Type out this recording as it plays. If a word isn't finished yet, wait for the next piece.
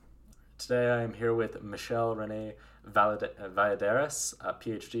Today I am here with Michelle Renée Valladares, a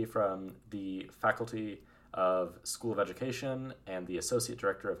Ph.D. from the Faculty of School of Education and the Associate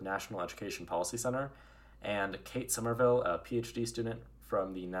Director of National Education Policy Center, and Kate Somerville, a Ph.D. student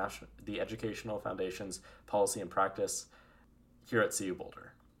from the Educational Foundation's Policy and Practice here at CU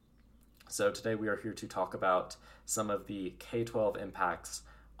Boulder. So today we are here to talk about some of the K-12 impacts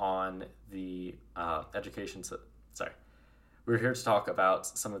on the We're here to talk about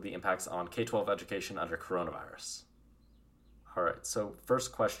some of the impacts on K-12 education under coronavirus. All right, so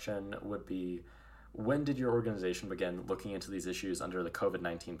first question would be, when did your organization begin looking into these issues under the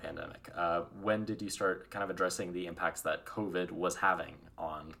COVID-19 pandemic? When did you start kind of addressing the impacts that COVID was having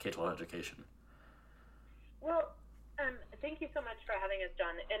on K-12 education? Well, thank you so much for having us,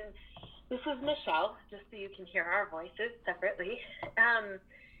 John. And this is Michelle, just so you can hear our voices separately.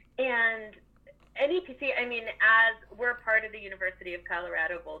 And NEPC, as we're part of the University of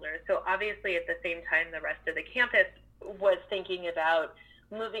Colorado Boulder, so obviously at the same time the rest of the campus was thinking about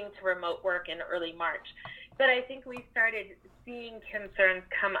moving to remote work in early March. But I think we started seeing concerns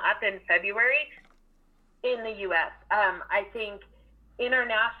come up in February in the U.S. I think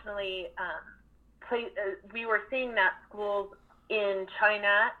internationally, we were seeing that schools in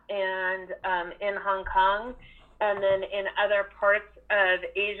China and in Hong Kong and then in other parts of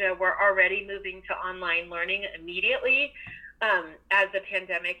Asia were already moving to online learning immediately as the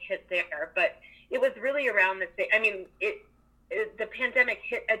pandemic hit there. But it was really around the same, the pandemic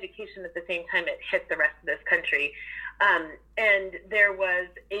hit education at the same time it hit the rest of this country. And there was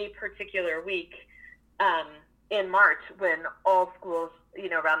a particular week in March when all schools,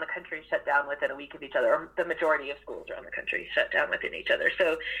 around the country shut down within a week of each other, or the majority of schools around the country shut down within each other.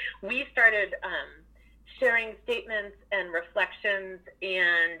 So we started sharing statements and reflections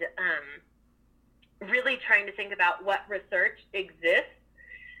and really trying to think about what research exists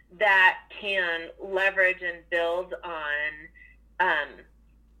that can leverage and build on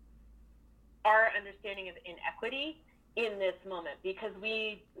our understanding of inequity in this moment, because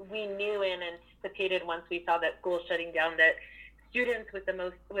we knew and anticipated once we saw that schools shutting down that students with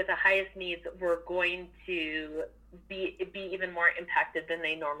the highest needs were going to be even more impacted than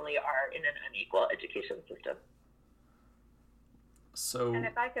they normally are in an unequal education system. So, and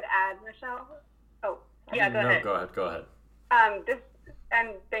if I could add, Michelle. Oh, sorry. Yeah, go ahead. Go ahead. And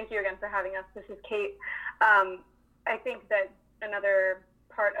thank you again for having us. This is Kate. I think that another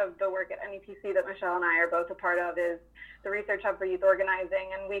part of the work at NEPC that Michelle and I are both a part of is the Research Hub for Youth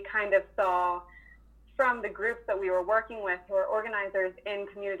Organizing, and we kind of saw from the groups that we were working with, who are organizers in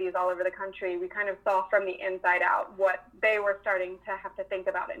communities all over the country, we kind of saw from the inside out what they were starting to have to think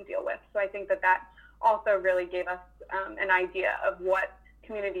about and deal with. So I think that also really gave us an idea of what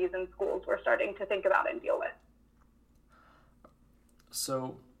communities and schools were starting to think about and deal with.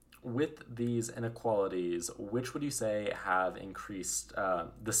 So with these inequalities, which would you say have increased,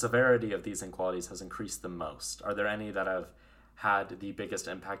 the severity of these inequalities has increased the most? Are there any that have had the biggest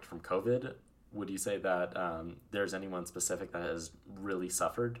impact from COVID? Would you say that there's anyone specific that has really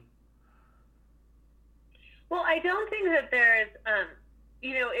suffered? Well, I don't think that there's,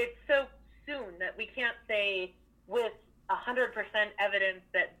 it's so soon that we can't say with 100% evidence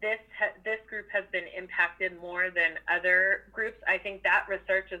that this group has been impacted more than other groups. I think that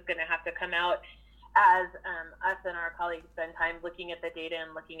research is going to have to come out as us and our colleagues spend time looking at the data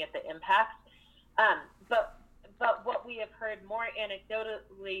and looking at the impacts. But what we have heard more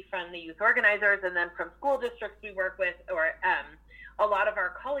anecdotally from the youth organizers and then from school districts we work with, or a lot of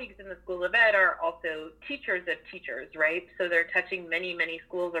our colleagues in the School of Ed are also teachers of teachers, right? So they're touching many, many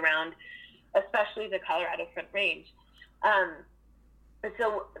schools around, especially the Colorado Front Range.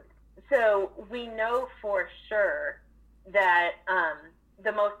 So we know for sure that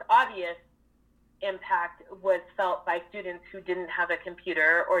the most obvious impact was felt by students who didn't have a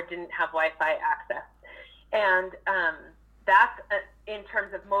computer or didn't have Wi-Fi access. And that's in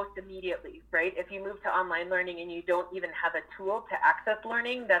terms of most immediately, right? If you move to online learning and you don't even have a tool to access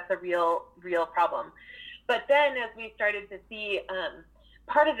learning, that's a real problem. But then as we started to see,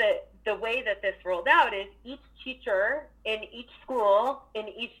 part of the way that this rolled out is each teacher in each school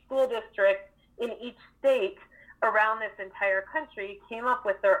district, in each state around this entire country came up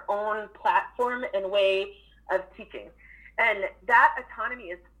with their own platform and way of teaching. And that autonomy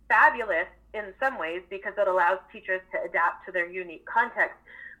is fabulous in some ways because it allows teachers to adapt to their unique context.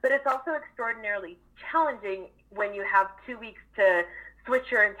 But it's also extraordinarily challenging when you have 2 weeks to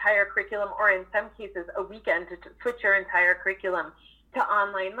switch your entire curriculum, or in some cases a weekend to switch your entire curriculum to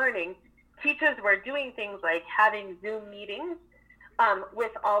online learning. Teachers were doing things like having Zoom meetings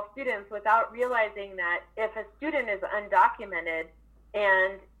with all students without realizing that if a student is undocumented,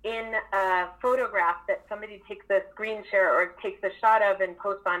 And in a photograph that somebody takes a screen share or takes a shot of and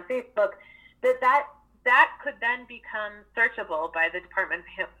posts on Facebook, that could then become searchable by the Department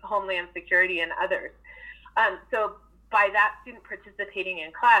of Homeland Security and others. So by that student participating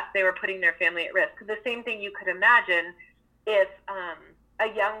in class, they were putting their family at risk. The same thing you could imagine if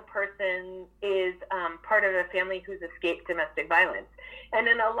a young person is part of a family who's escaped domestic violence. And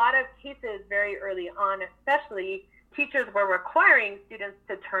in a lot of cases, very early on, especially, teachers were requiring students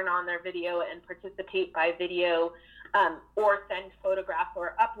to turn on their video and participate by video, or send photographs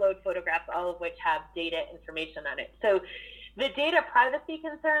or upload photographs, all of which have data information on it. So the data privacy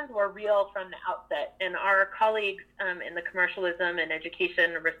concerns were real from the outset, and our colleagues in the Commercialism and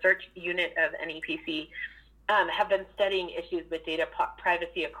Education Research Unit of NEPC have been studying issues with data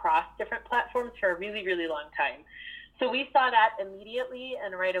privacy across different platforms for a really, really long time. So we saw that immediately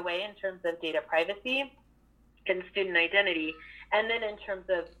and right away in terms of data privacy and student identity, and then in terms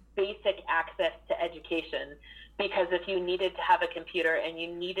of basic access to education, because if you needed to have a computer and you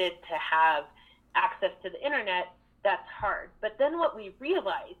needed to have access to the internet, that's hard. But then what we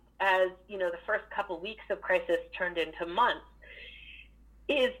realized as, the first couple weeks of crisis turned into months,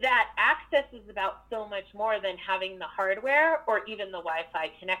 is that access is about so much more than having the hardware or even the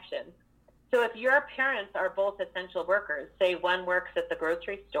Wi-Fi connection. So if your parents are both essential workers, say one works at the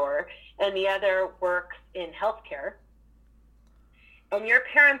grocery store and the other works in healthcare, and your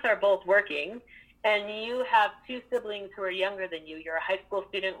parents are both working, and you have two siblings who are younger than you, you're a high school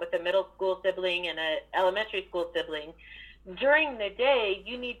student with a middle school sibling and an elementary school sibling, during the day,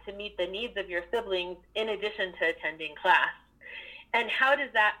 you need to meet the needs of your siblings in addition to attending class. And how does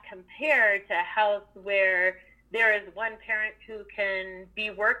that compare to a house where there is one parent who can be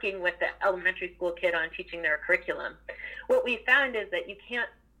working with the elementary school kid on teaching their curriculum? What we found is that you can't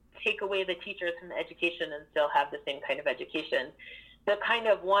take away the teachers from the education and still have the same kind of education. The kind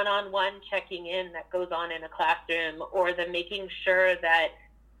of one-on-one checking in that goes on in a classroom, or the making sure that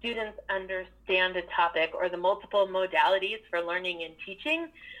students understand a topic, or the multiple modalities for learning and teaching,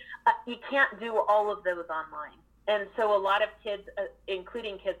 you can't do all of those online. And so a lot of kids,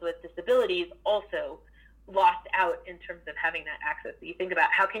 including kids with disabilities, also lost out in terms of having that access. So you think about,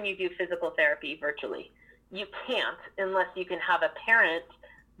 how can you do physical therapy virtually? You can't unless you can have a parent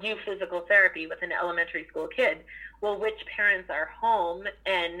do physical therapy with an elementary school kid. Well, which parents are home,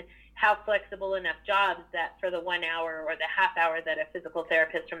 and how flexible enough jobs that for the 1 hour or the half hour that a physical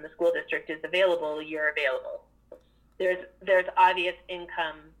therapist from the school district is available, you're available. There's obvious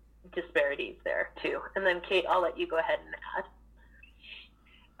income disparities there too. And then Kate, I'll let you go ahead and add.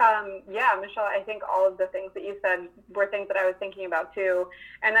 Yeah, Michelle, I think all of the things that you said were things that I was thinking about too.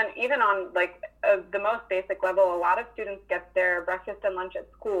 And then even on the most basic level, a lot of students get their breakfast and lunch at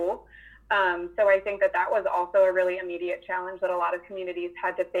school. So I think that was also a really immediate challenge that a lot of communities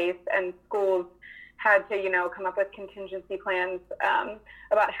had to face, and schools had to, come up with contingency plans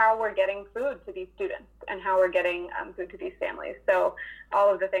about how we're getting food to these students and how we're getting food to these families. So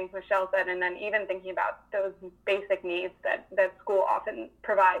all of the things Michelle said, and then even thinking about those basic needs that school often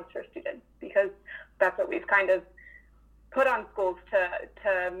provides for students, because that's what we've kind of put on schools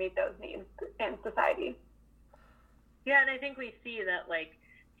to meet those needs in society. Yeah, and I think we see that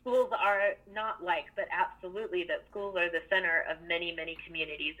schools are but absolutely that schools are the center of many, many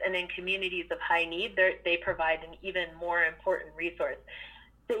communities. And in communities of high need, they provide an even more important resource.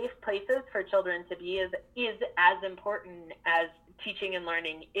 Safe places for children to be is as important as teaching and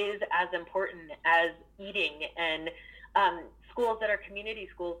learning, is as important as eating. And schools that are community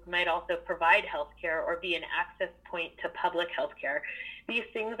schools might also provide healthcare or be an access point to public healthcare. These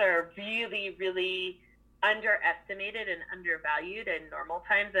things are really, really underestimated and undervalued in normal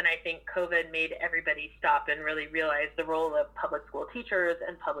times, and I think COVID made everybody stop and really realize the role of public school teachers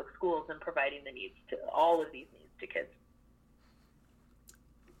and public schools in providing the needs to all of these needs to kids.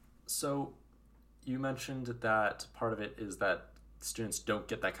 So you mentioned that part of it is that students don't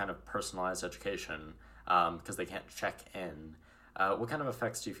get that kind of personalized education because they can't check in. What kind of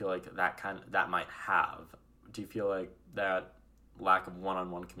effects do you feel like that might have? Do you feel like that lack of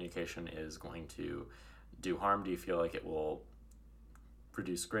one-on-one communication is going to do harm? Do you feel like it will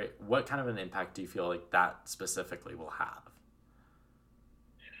produce what kind of an impact do you feel like that specifically will have?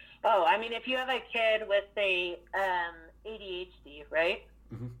 Oh, I mean, if you have a kid with, say, ADHD, right?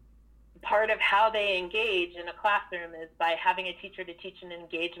 Mm-hmm. Part of how they engage in a classroom is by having a teacher to teach and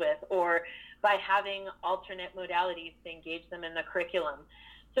engage with, or by having alternate modalities to engage them in the curriculum.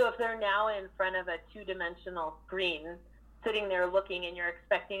 So if they're now in front of a two-dimensional screen, sitting there looking, and you're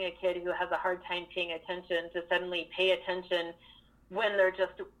expecting a kid who has a hard time paying attention to suddenly pay attention when they're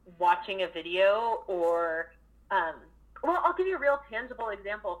just watching a video or Well, I'll give you a real tangible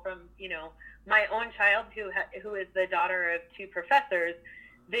example from, my own child who is the daughter of two professors.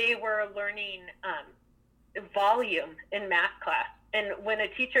 They were learning volume in math class. And when a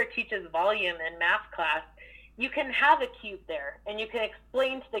teacher teaches volume in math class, you can have a cube there and you can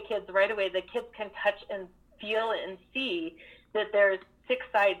explain to the kids right away. The kids can touch and feel and see that there's 6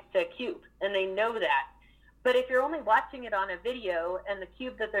 sides to a cube, and they know that. But if you're only watching it on a video and the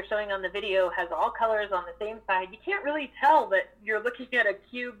cube that they're showing on the video has all colors on the same side, you can't really tell that you're looking at a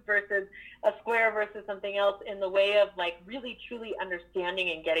cube versus a square versus something else in the way of like really truly understanding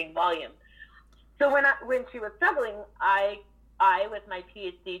and getting volume. So when she was struggling, I with my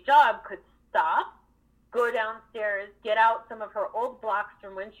Ph.D. job could stop, go downstairs, get out some of her old blocks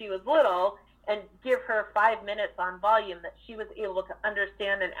from when she was little, and give her 5 minutes on volume that she was able to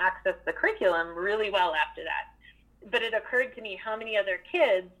understand and access the curriculum really well after that. But it occurred to me how many other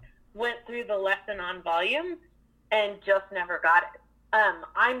kids went through the lesson on volume and just never got it.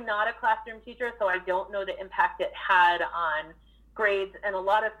 I'm not a classroom teacher, so I don't know the impact it had on grades, and a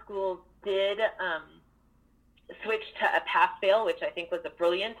lot of schools did switch to a pass-fail, which I think was a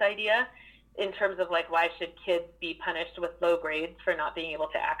brilliant idea, in terms of like, why should kids be punished with low grades for not being able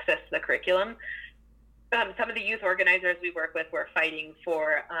to access the curriculum? Some of the youth organizers we work with were fighting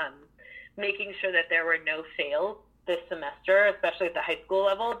for making sure that there were no fails this semester, especially at the high school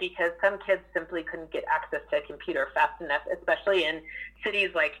level, because some kids simply couldn't get access to a computer fast enough, especially in cities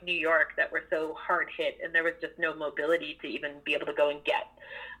like New York that were so hard hit, and there was just no mobility to even be able to go and get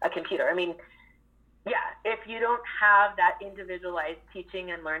a computer. I mean, yeah, if you don't have that individualized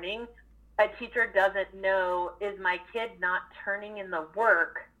teaching and learning, a teacher doesn't know, is my kid not turning in the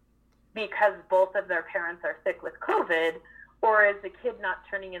work because both of their parents are sick with COVID, or is the kid not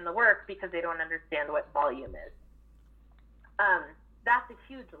turning in the work because they don't understand what volume is? That's a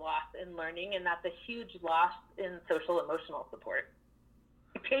huge loss in learning, and that's a huge loss in social emotional support.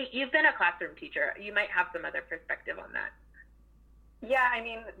 Kate, you've been a classroom teacher. You might have some other perspective on that. Yeah, I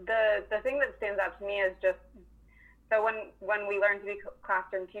mean, the thing that stands out to me is just, so when we learn to be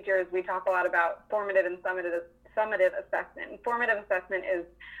classroom teachers, we talk a lot about formative and summative assessment. Formative assessment is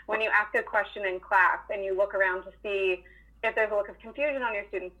when you ask a question in class and you look around to see if there's a look of confusion on your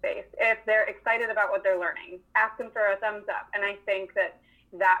student's face, if they're excited about what they're learning, ask them for a thumbs up. And I think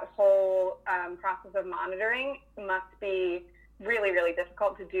that whole process of monitoring must be really, really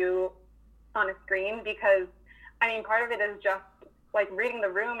difficult to do on a screen, because, I mean, part of it is just like reading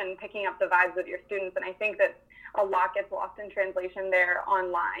the room and picking up the vibes of your students. And I think that a lot gets lost in translation there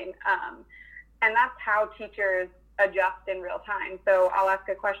online. And that's how teachers adjust in real time. So I'll ask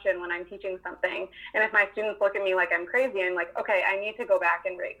a question when I'm teaching something, and if my students look at me like I'm crazy, I'm like, okay, I need to go back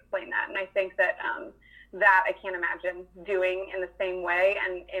and re-explain that. And I think that that I can't imagine doing in the same way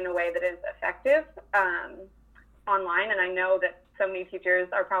and in a way that is effective online. And I know that so many teachers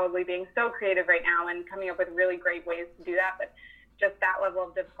are probably being so creative right now and coming up with really great ways to do that, but just that level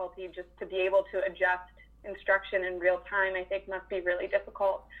of difficulty, just to be able to adjust instruction in real time, I think must be really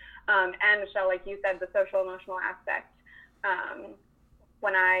difficult. And Michelle, like you said, the social emotional aspect.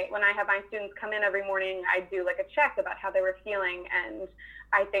 When I have my students come in every morning, I do like a check about how they were feeling, and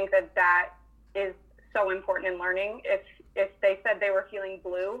I think that is so important in learning. If they said they were feeling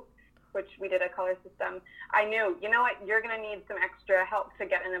blue, which we did a color system, I knew, you know what, you're going to need some extra help to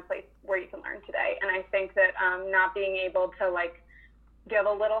get in a place where you can learn today. And I think that not being able to like give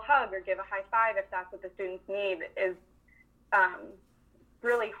a little hug or give a high five if that's what the students need is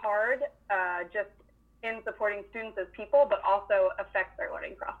really hard, just in supporting students as people, but also affects their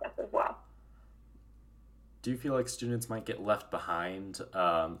learning process as well. Do you feel like students might get left behind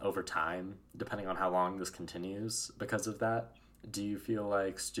over time, depending on how long this continues because of that? Do you feel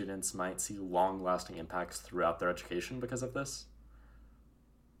like students might see long-lasting impacts throughout their education because of this?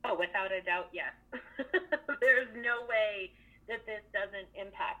 Oh, without a doubt, yes. There's no way that this doesn't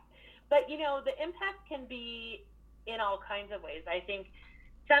impact. But, you know, the impact can be in all kinds of ways. I think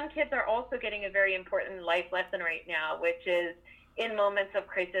some kids are also getting a very important life lesson right now, which is in moments of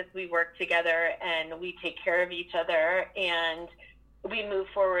crisis, we work together and we take care of each other and we move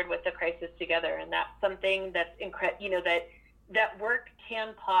forward with the crisis together. And that's something that's incredible, you know, that work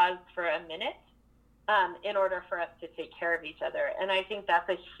can pause for a minute in order for us to take care of each other. And I think that's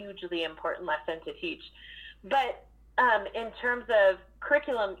a hugely important lesson to teach. But in terms of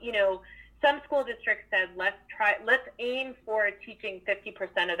curriculum, you know, some school districts said, let's aim for teaching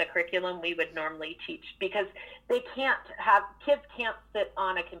 50% of the curriculum we would normally teach, because kids can't sit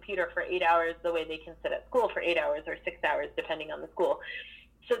on a computer for 8 hours the way they can sit at school for 8 hours or 6 hours, depending on the school.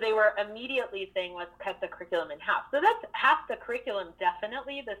 So they were immediately saying, let's cut the curriculum in half. So that's half the curriculum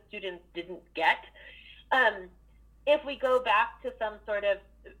definitely the students didn't get. if we go back to some sort of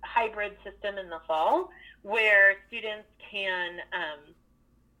hybrid system in the fall where students can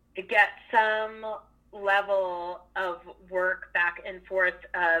get some level of work back and forth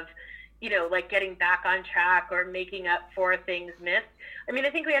of, like getting back on track or making up for things missed. I mean, I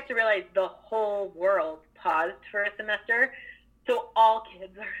think we have to realize the whole world paused for a semester. So all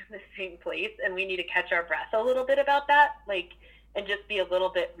kids are in the same place, and we need to catch our breath a little bit about that, and just be a little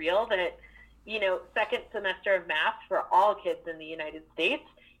bit real that, second semester of math for all kids in the United States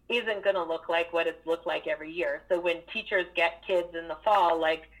isn't going to look like what it's looked like every year. So when teachers get kids in the fall,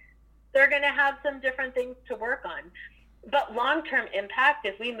 they're going to have some different things to work on. But long-term impact,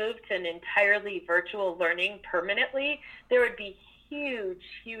 if we move to an entirely virtual learning permanently, there would be huge,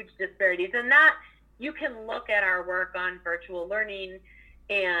 huge disparities. And that, you can look at our work on virtual learning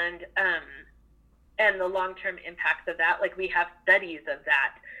and the long-term impacts of that. We have studies of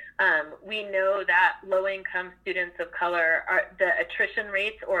that. We know that low-income students of color, the attrition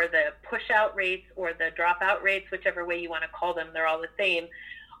rates or the push-out rates or the dropout rates, whichever way you want to call them, they're all the same,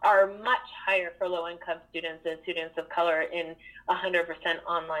 are much higher for low-income students than students of color in 100%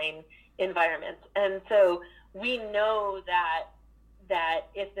 online environments. And so we know that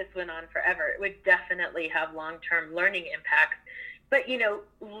if this went on forever, it would definitely have long-term learning impacts. But,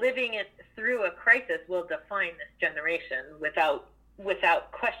 living it through a crisis will define this generation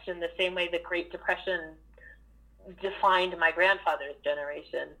without question, the same way the Great Depression defined my grandfather's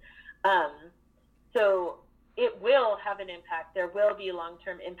generation. So it will have an impact. There will be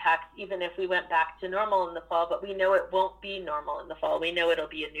long-term impacts, even if we went back to normal in the fall, but we know it won't be normal in the fall. We know it'll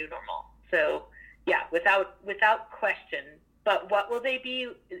be a new normal. So yeah, without question. But what will they be?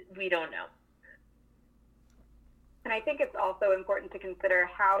 We don't know. And I think it's also important to consider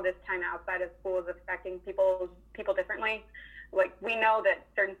how this time outside of school is affecting people differently. We know that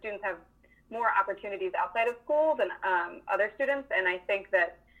certain students have more opportunities outside of school than other students, and I think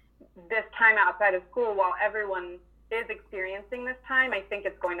that this time outside of school, while everyone is experiencing this time, I think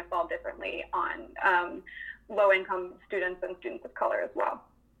it's going to fall differently on low-income students and students of color as well.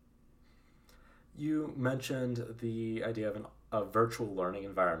 You mentioned the idea of a virtual learning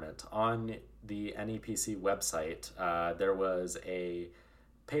environment. On the NEPC website, there was a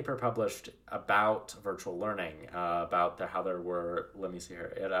paper published about virtual learning, about how there were, let me see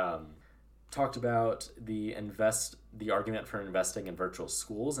here, it talked about the argument for investing in virtual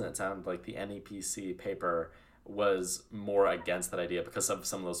schools, and it sounded like the NEPC paper was more against that idea because of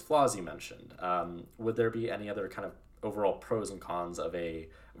some of those flaws you mentioned. Would there be any other kind of overall pros and cons of a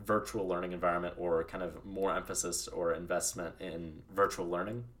virtual learning environment, or kind of more emphasis or investment in virtual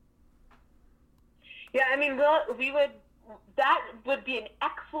learning? Yeah, I mean, that would be an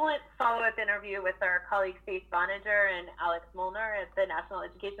excellent follow-up interview with our colleagues Faith Boninger and Alex Molnar at the National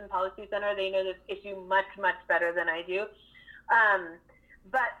Education Policy Center. They know this issue much, much better than I do.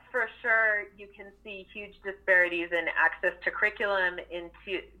 But for sure, you can see huge disparities in access to curriculum,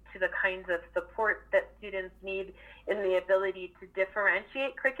 to the kinds of support that students need, in the ability to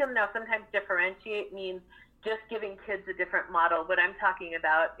differentiate curriculum. Now, sometimes differentiate means just giving kids a different model. What I'm talking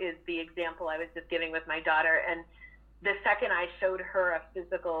about is the example I was just giving with my daughter. And the second I showed her a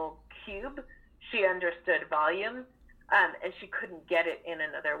physical cube, she understood volume, and she couldn't get it in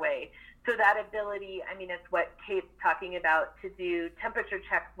another way. So that ability, I mean, it's what Kate's talking about, to do temperature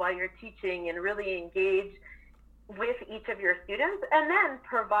checks while you're teaching and really engage with each of your students, and then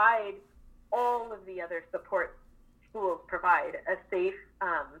provide all of the other support schools provide, a safe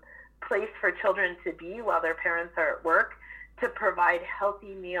place for children to be while their parents are at work, to provide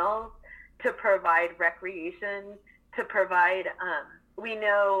healthy meals, to provide recreation, to provide, we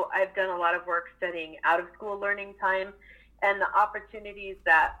know, I've done a lot of work studying out of school learning time, and the opportunities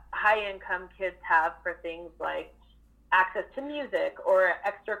that high income kids have for things like access to music or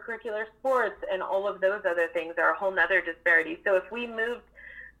extracurricular sports and all of those other things are a whole nother disparity. So if we moved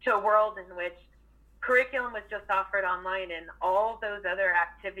to a world in which curriculum was just offered online and all those other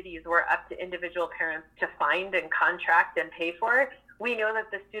activities were up to individual parents to find and contract and pay for, we know that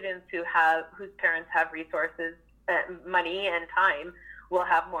the students whose parents have resources, money and time, will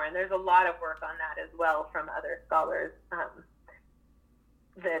have more. And there's a lot of work on that as well from other scholars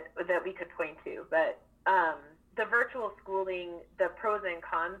that we could point to. But the virtual schooling, the pros and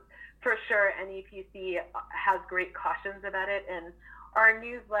cons, for sure, NEPC has great cautions about it. And our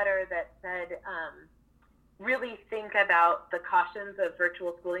newsletter that said, really think about the cautions of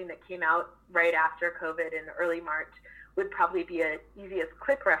virtual schooling that came out right after COVID in early March would probably be an easiest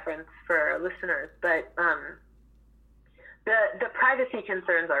quick reference for listeners. But the privacy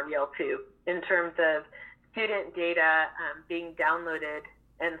concerns are real too, in terms of student data being downloaded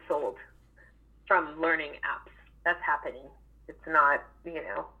and sold from learning apps. That's happening. It's not,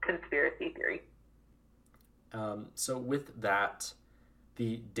 conspiracy theory. So with that,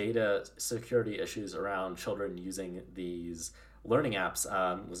 the data security issues around children using these learning apps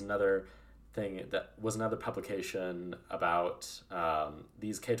was another thing that was another publication about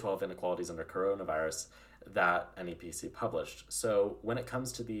these K-12 inequalities under coronavirus that NEPC published. So when it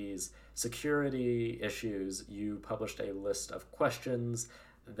comes to these security issues, you published a list of questions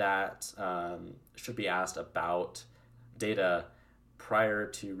that should be asked about data prior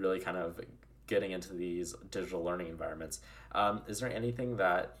to really kind of getting into these digital learning environments. Is there anything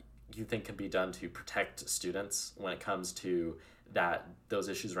that you think can be done to protect students when it comes to those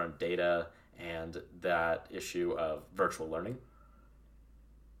issues around data and that issue of virtual learning?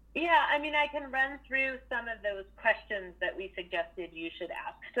 Yeah, I mean, I can run through some of those questions that we suggested you should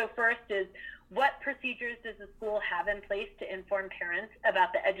ask. So first is, what procedures does the school have in place to inform parents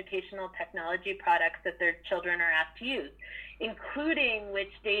about the educational technology products that their children are asked to use, including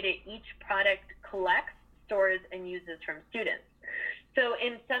which data each product collects, stores, and uses from students? So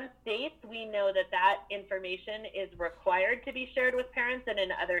in some states, we know that information is required to be shared with parents, and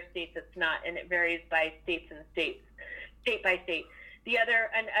in other states it's not, and it varies by state by state.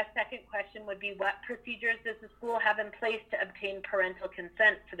 A second question would be, what procedures does the school have in place to obtain parental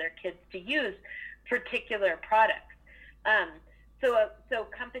consent for their kids to use particular products? So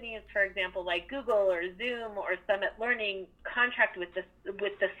companies, for example, like Google or Zoom or Summit Learning contract with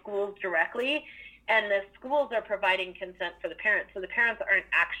the schools directly, and the schools are providing consent for the parents. So the parents aren't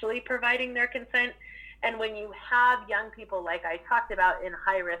actually providing their consent. And when you have young people, like I talked about, in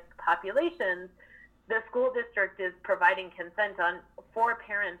high-risk populations, the school district is providing consent for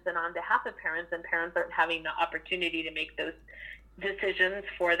parents and on behalf of parents, and parents aren't having the opportunity to make those decisions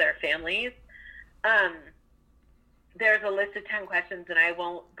for their families. There's a list of 10 questions, and I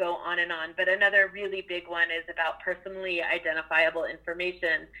won't go on and on, but another really big one is about personally identifiable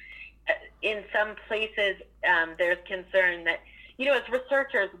information. In some places, there's concern that, as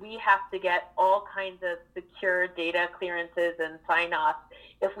researchers, we have to get all kinds of secure data clearances and sign-offs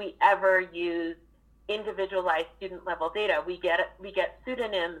if we ever use individualized student level data. We get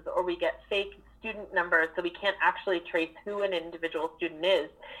pseudonyms, or we get fake student numbers, so we can't actually trace who an individual student is.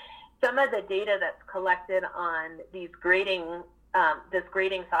 Some of the data that's collected on these this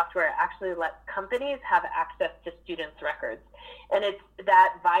grading software actually lets companies have access to students' records, and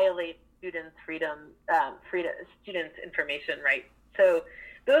that violates students' students' information rights. So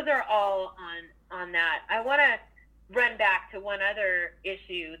those are all on that. I want to run back to one other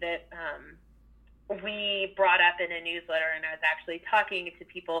issue that we brought up in a newsletter, and I was actually talking to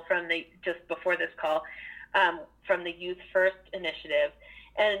people just before this call, from the Youth First initiative.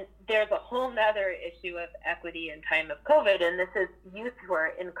 And there's a whole nother issue of equity in time of COVID, and this is youth who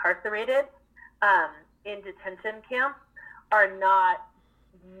are incarcerated in detention camps are not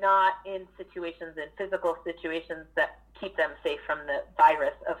in physical situations that keep them safe from the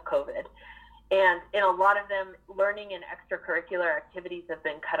virus of COVID. And in a lot of them, learning and extracurricular activities have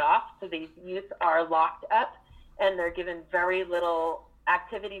been cut off. So these youth are locked up, and they're given very little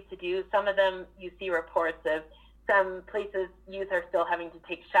activities to do. Some of them, you see reports of some places, youth are still having to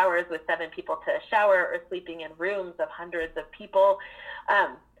take showers with 7 people to a shower, or sleeping in rooms of hundreds of people.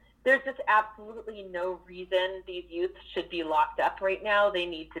 There's just absolutely no reason these youth should be locked up right now. They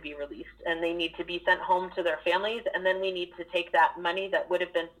need to be released, and they need to be sent home to their families. And then we need to take that money that would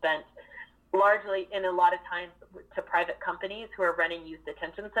have been spent largely, in a lot of times, to private companies who are running youth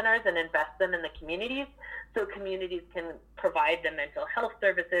detention centers, and invest them in the communities, so communities can provide the mental health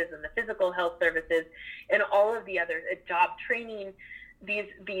services and the physical health services and all of the other job training, these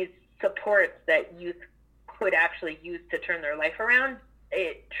supports that youth could actually use to turn their life around.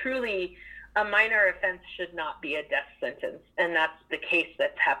 It truly, a minor offense should not be a death sentence, and that's the case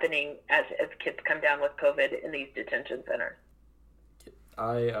that's happening as kids come down with COVID in these detention centers.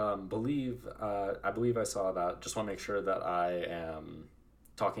 I believe I saw that. Just want to make sure that I am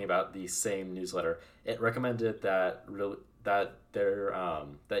talking about the same newsletter. It recommended that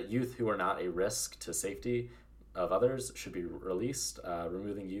youth who are not a risk to safety of others should be released,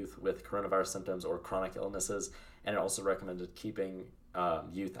 removing youth with coronavirus symptoms or chronic illnesses, and it also recommended keeping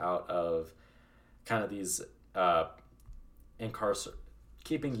youth out of kind of these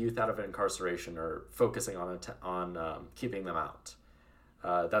keeping youth out of incarceration, or focusing on keeping them out.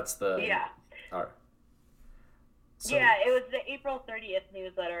 That's the... Yeah. All right. So, yeah, it was the April 30th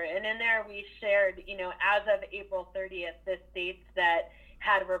newsletter, and in there we shared, as of April 30th, the states that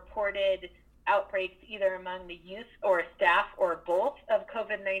had reported outbreaks either among the youth or staff or both of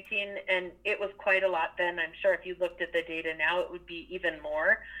COVID-19, and it was quite a lot then. I'm sure if you looked at the data now, it would be even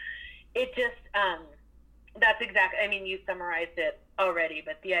more. It just, That's exactly, I mean, you summarized it already,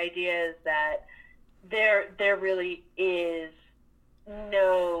 but the idea is that there really is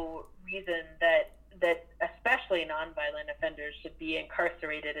no reason that especially nonviolent offenders should be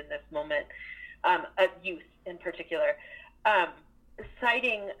incarcerated in this moment, youth in particular.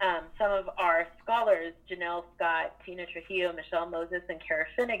 Citing some of our scholars, Janelle Scott, Tina Trujillo, Michelle Moses, and Kara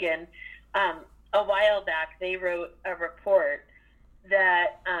Finnegan, a while back, they wrote a report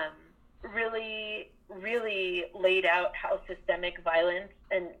that really laid out how systemic violence,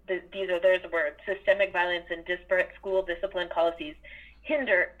 and these are their words, systemic violence and disparate school discipline policies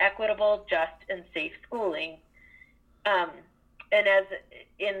hinder equitable, just, and safe schooling. And as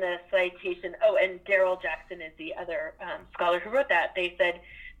in the citation, and Daryl Jackson is the other scholar who wrote that, they said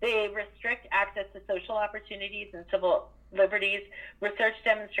they restrict access to social opportunities and civil liberties. Research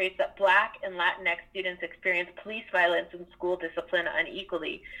demonstrates that Black and Latinx students experience police violence and school discipline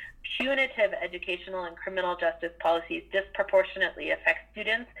unequally. Punitive educational and criminal justice policies disproportionately affect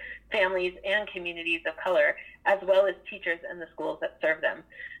students, families, and communities of color, as well as teachers and the schools that serve them.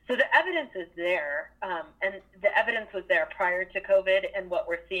 So the evidence is there, and the evidence was there prior to COVID, and what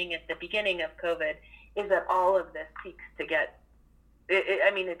we're seeing at the beginning of COVID is that all of this seeks to get,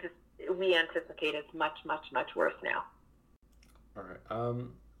 we anticipate it's much, much, much worse now. All right.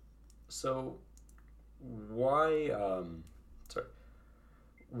 So why,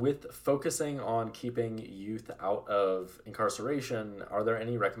 with focusing on keeping youth out of incarceration, are there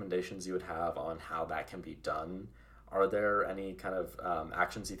any recommendations you would have on how that can be done? Are there any kind of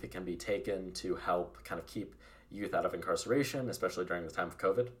actions you think can be taken to help kind of keep youth out of incarceration, especially during the time of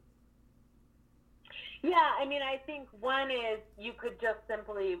COVID? Yeah, I think one is you could just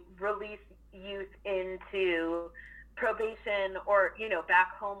simply release youth into probation or,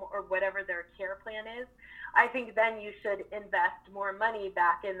 back home or whatever their care plan is. I think then you should invest more money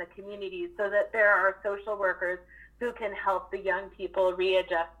back in the communities so that there are social workers who can help the young people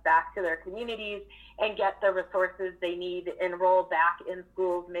readjust back to their communities and get the resources they need, enroll back in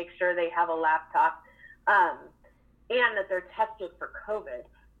schools, make sure they have a laptop, and that they're tested for COVID.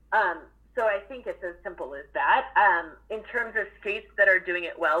 So I think it's as simple as that. In terms of states that are doing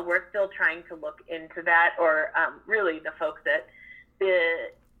it well, we're still trying to look into that, or really the folks at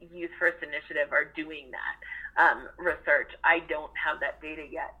the Youth First Initiative are doing that research. I don't have that data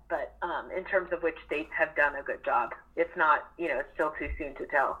yet, but in terms of which states have done a good job, it's not, it's still too soon to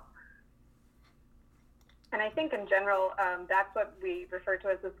tell. And I think in general, that's what we refer to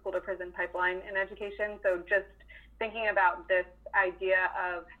as the school to prison pipeline in education. So just thinking about this idea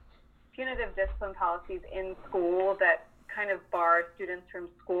of punitive discipline policies in school that kind of bar students from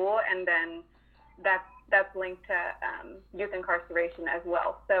school, and then that's linked to youth incarceration as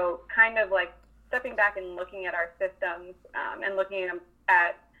well. So kind of like stepping back and looking at our systems and looking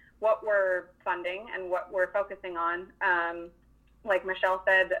at what we're funding and what we're focusing on. Like Michelle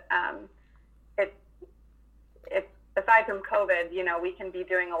said, it's aside from COVID, we can be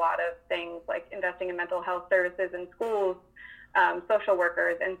doing a lot of things like investing in mental health services in schools, social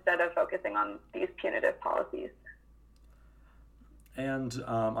workers, instead of focusing on these punitive policies. And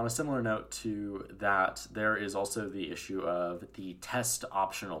on a similar note to that, there is also the issue of the test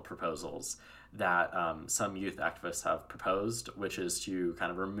optional proposals that some youth activists have proposed, which is to kind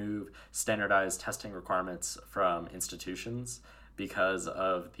of remove standardized testing requirements from institutions because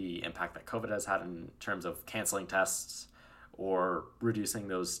of the impact that COVID has had in terms of canceling tests or reducing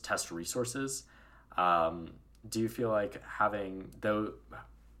those test resources. Do you feel like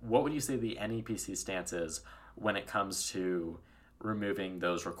what would you say the NEPC stance is when it comes to removing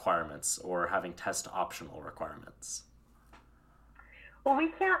those requirements or having test optional requirements? Well, we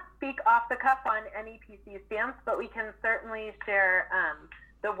can't speak off the cuff on NEPC stance, but we can certainly share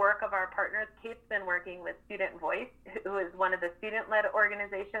the work of our partners. Kate's been working with Student Voice, who is one of the student-led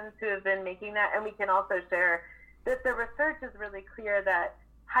organizations who have been making that, and we can also share that the research is really clear that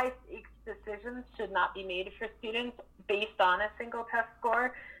high-stakes decisions should not be made for students based on a single test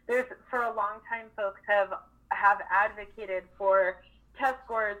score. For a long time, folks have advocated for test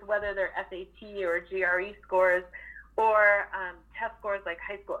scores, whether they're SAT or GRE scores, or test scores like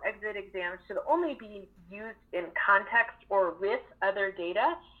high school exit exams, should only be used in context or with other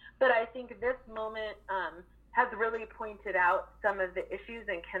data. But I think this moment has really pointed out some of the issues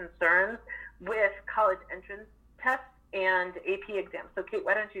and concerns with college entrance tests and AP exams. So Kate,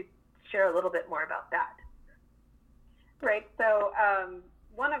 why don't you share a little bit more about that? Right. So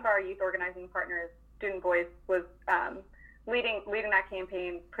one of our youth organizing partners, Student Voice, was leading that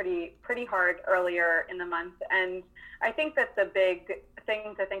campaign pretty hard earlier in the month. And I think that the big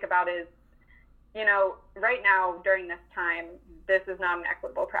thing to think about is, right now during this time, this is not an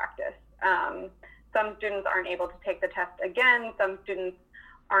equitable practice. some students aren't able to take the test again. Some students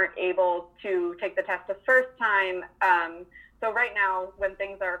aren't able to take the test the first time. So right now, when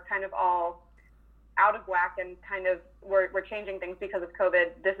things are kind of all out of whack and kind of we're changing things because of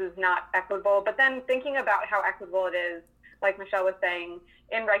COVID, this is not equitable. But then thinking about how equitable it is, like Michelle was saying,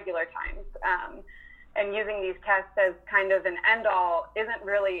 in regular times, and using these tests as kind of an end-all isn't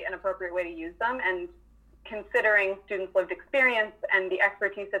really an appropriate way to use them. And considering students' lived experience and the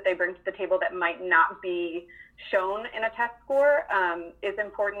expertise that they bring to the table that might not be shown in a test score is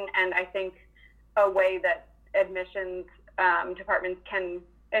important. And I think a way that admissions departments can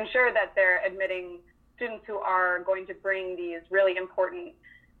ensure that they're admitting students who are going to bring these really important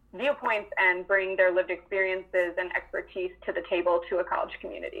viewpoints and bring their lived experiences and expertise to the table to a college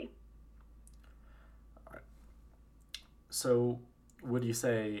community. All right. So would you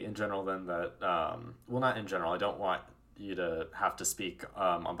say in general then that, well, not in general, I don't want you to have to speak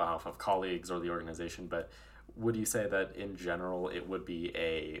on behalf of colleagues or the organization, but would you say that in general it would be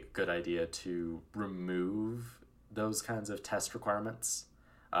a good idea to remove those kinds of test requirements?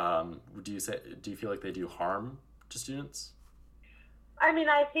 Do you feel like they do harm to students? I mean,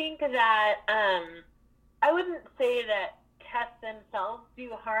 I think that I wouldn't say that tests themselves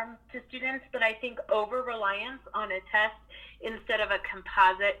do harm to students, but I think over-reliance on a test instead of a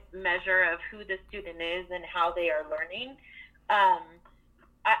composite measure of who the student is and how they are learning.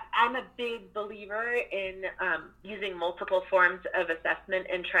 I'm a big believer in using multiple forms of assessment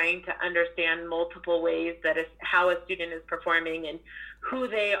and trying to understand multiple ways that is how a student is performing and who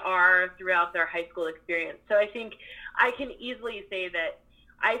they are throughout their high school experience. So I think I can easily say that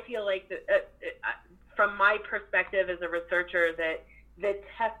I feel like from my perspective as a researcher that the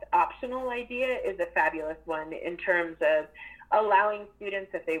test optional idea is a fabulous one in terms of allowing students,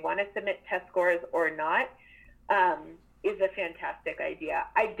 if they want to submit test scores or not, is a fantastic idea.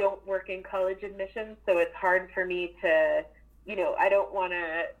 I don't work in college admissions, so it's hard for me to, I don't want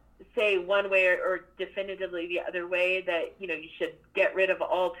to say one way or definitively the other way that, you should get rid of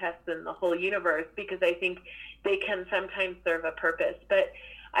all tests in the whole universe, because I think they can sometimes serve a purpose. But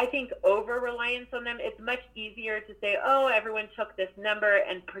I think over-reliance on them, it's much easier to say, oh, everyone took this number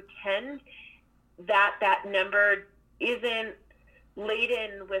and pretend that that number isn't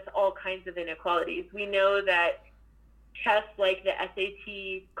laden with all kinds of inequalities. We know that tests like the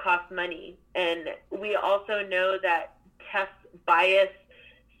SAT cost money, and we also know that tests bias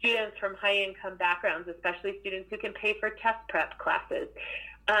students from high-income backgrounds, especially students who can pay for test prep classes.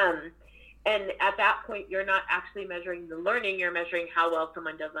 And at that point, you're not actually measuring the learning, you're measuring how well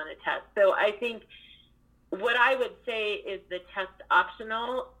someone does on a test. So I think what I would say is the test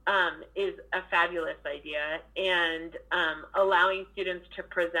optional is a fabulous idea, and allowing students to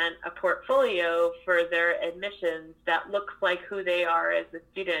present a portfolio for their admissions that looks like who they are as a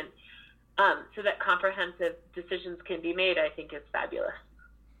student, so that comprehensive decisions can be made, I think is fabulous.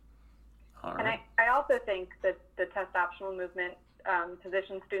 All right. And I also think that the test optional movement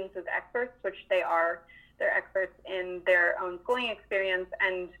positions students as experts, which they are. They're experts in their own schooling experience,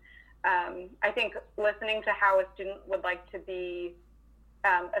 and I think listening to how a student would like to be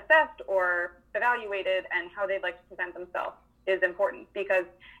assessed or evaluated and how they'd like to present themselves is important, because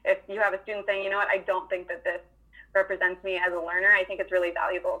if you have a student saying, I don't think that this represents me as a learner, I think it's really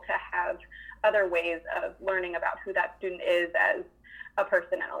valuable to have other ways of learning about who that student is as a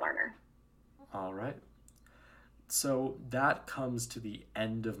person and a learner. All right. So that comes to the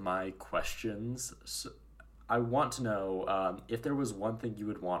end of my questions. So I want to know if there was one thing you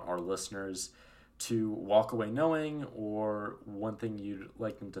would want our listeners to walk away knowing, or one thing you'd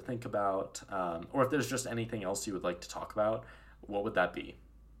like them to think about, or if there's just anything else you would like to talk about, what would that be?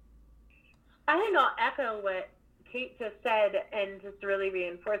 I think I'll echo what Kate just said and just really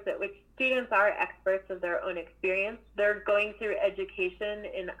reinforce it, which students are experts of their own experience. They're going through education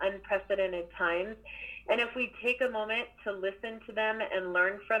in unprecedented times. And if we take a moment to listen to them and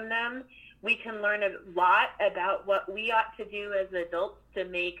learn from them, we can learn a lot about what we ought to do as adults to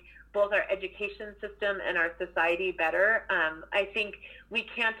make both our education system and our society better. I think we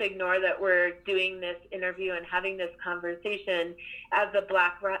can't ignore that we're doing this interview and having this conversation as the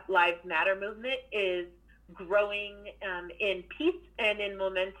Black Lives Matter movement is growing in peace and in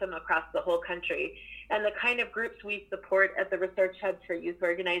momentum across the whole country. And the kind of groups we support at the Research Hub for Youth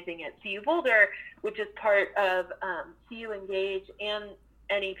Organizing at CU Boulder, which is part of CU Engage and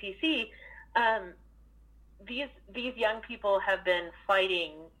NEPC, these young people have been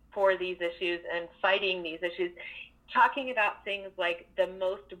fighting for these issues and fighting these issues, talking about things like the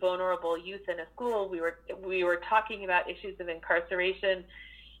most vulnerable youth in a school. We were talking about issues of incarceration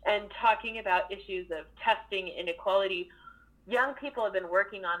and talking about issues of testing, inequality, young people have been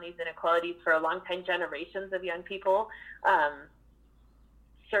working on these inequalities for a long time, generations of young people.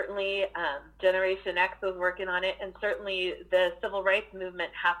 Certainly, Generation X was working on it, and certainly the civil rights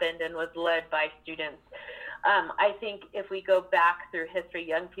movement happened and was led by students. I think if we go back through history,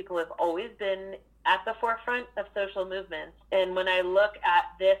 young people have always been at the forefront of social movements. And when I look at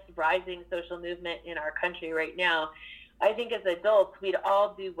this rising social movement in our country right now, I think as adults, we'd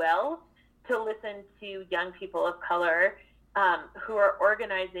all do well to listen to young people of color who are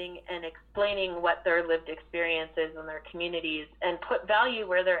organizing and explaining what their lived experience is in their communities, and put value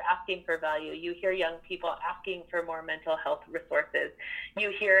where they're asking for value. You hear young people asking for more mental health resources.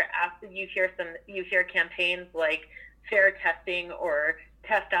 You hear campaigns like fair testing or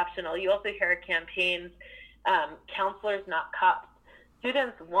test optional. You also hear campaigns, counselors, not cops.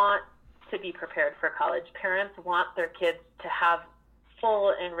 Students want to be prepared for college. Parents want their kids to have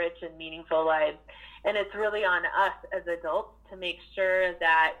full and rich and meaningful lives. And it's really on us as adults to make sure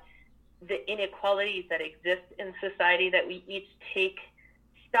that the inequalities that exist in society, that we each take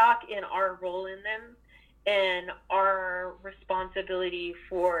stock in our role in them and our responsibility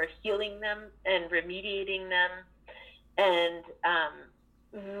for healing them and remediating them and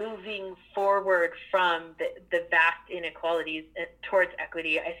moving forward from the vast inequalities towards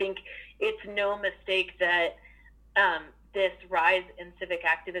equity. I think it's no mistake that this rise in civic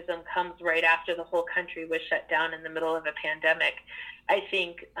activism comes right after the whole country was shut down in the middle of a pandemic. I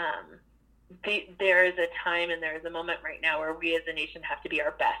think there is a time and there is a moment right now where we as a nation have to be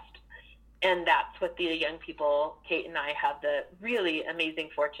our best. And that's what the young people, Kate and I have the really amazing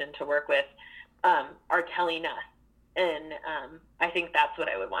fortune to work with, are telling us. And I think that's what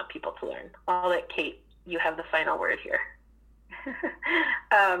I would want people to learn. I'll let Kate, you have the final word here.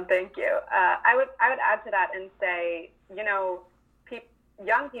 Thank you. I would add to that and say,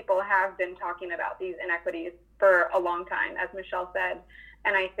 young people have been talking about these inequities for a long time, as Michelle said.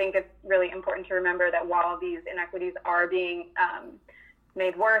 And I think it's really important to remember that while these inequities are being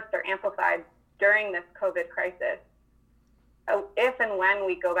made worse or amplified during this COVID crisis, if and when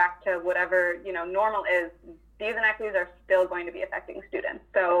we go back to whatever, normal is, these inequities are still going to be affecting students.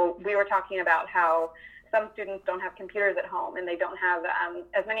 So we were talking about how some students don't have computers at home and they don't have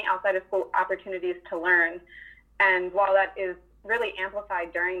as many outside of school opportunities to learn. And while that is really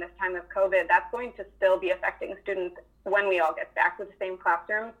amplified during this time of COVID, that's going to still be affecting students when we all get back to the same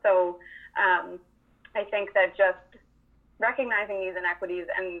classroom. So I think that just recognizing these inequities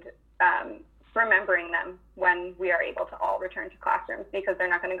and remembering them when we are able to all return to classrooms, because they're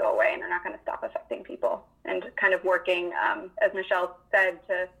not going to go away and they're not going to stop affecting people, and kind of working, as Michelle said,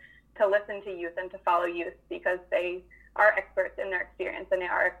 to listen to youth and to follow youth, because they are experts in their experience and they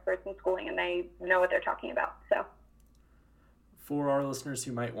are experts in schooling and they know what they're talking about. So for our listeners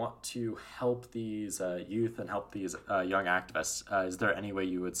who might want to help these youth and help these young activists, is there any way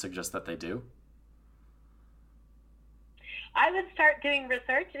you would suggest that they do? I would start doing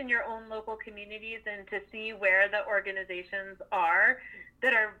research in your own local communities and to see where the organizations are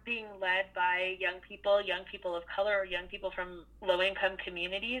that are being led by young people of color, or young people from low-income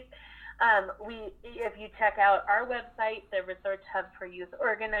communities. If you check out our website, the Research Hub for Youth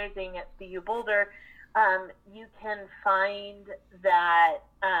Organizing at CU Boulder, you can find that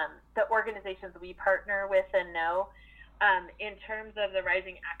the organizations we partner with and know. In terms of the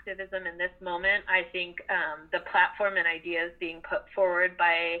rising activism in this moment, I think the platform and ideas being put forward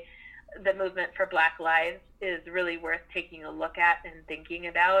by the Movement for Black Lives is really worth taking a look at and thinking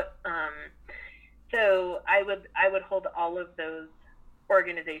about. So I would hold all of those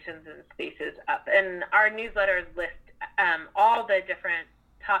organizations and spaces up. And our newsletters list all the different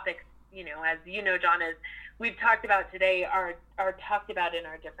topics, as John, as we've talked about today, are talked about in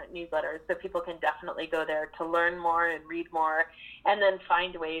our different newsletters. So people can definitely go there to learn more and read more, and then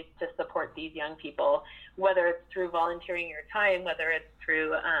find ways to support these young people, whether it's through volunteering your time, whether it's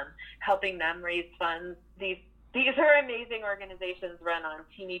through helping them raise funds. These are amazing organizations run on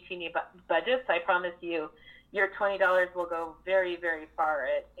teeny budgets. I promise you, your $20 will go very, very far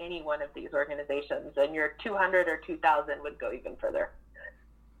at any one of these organizations, and your $200 or $2,000 would go even further.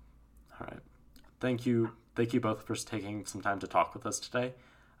 All right. Thank you both for taking some time to talk with us today.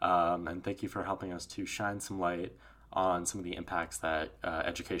 And thank you for helping us to shine some light on some of the impacts that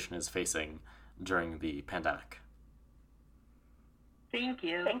education is facing during the pandemic. Thank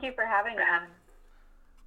you. Thank you for having us.